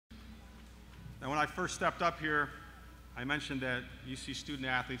Now, when I first stepped up here, I mentioned that UC student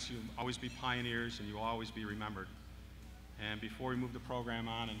athletes, you'll always be pioneers and you'll always be remembered. And before we move the program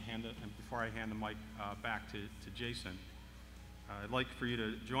on and before I hand the mic back to Jason, I'd like for you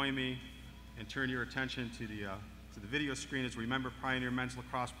to join me and turn your attention to the video screen as we remember pioneer men's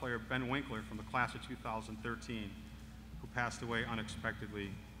lacrosse player Ben Winkler from the class of 2013, who passed away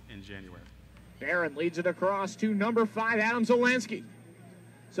unexpectedly in January. Barron leads it across to number 5, Adam Zelensky.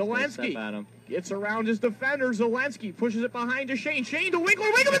 Zelensky gets around his defender. Zelensky pushes it behind to Shane. Shane to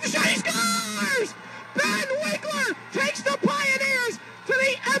Winkler. Winkler with the shot. He scores! Ben Winkler takes the Pioneers to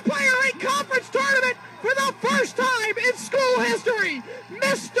the Empire 8 Conference Tournament for the first time in school history.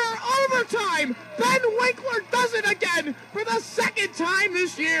 Mr. Overtime, Ben Winkler does it again for the second time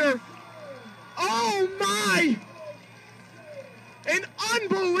this year. Oh my! An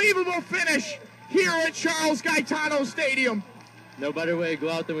unbelievable finish here at Charles Gaetano Stadium. No better way to go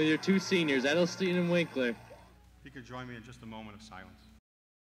out than with your two seniors, Edelstein and Winkler. If you could join me in just a moment of silence.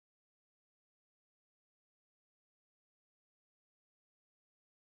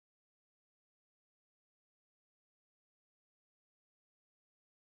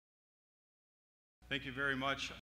 Thank you very much.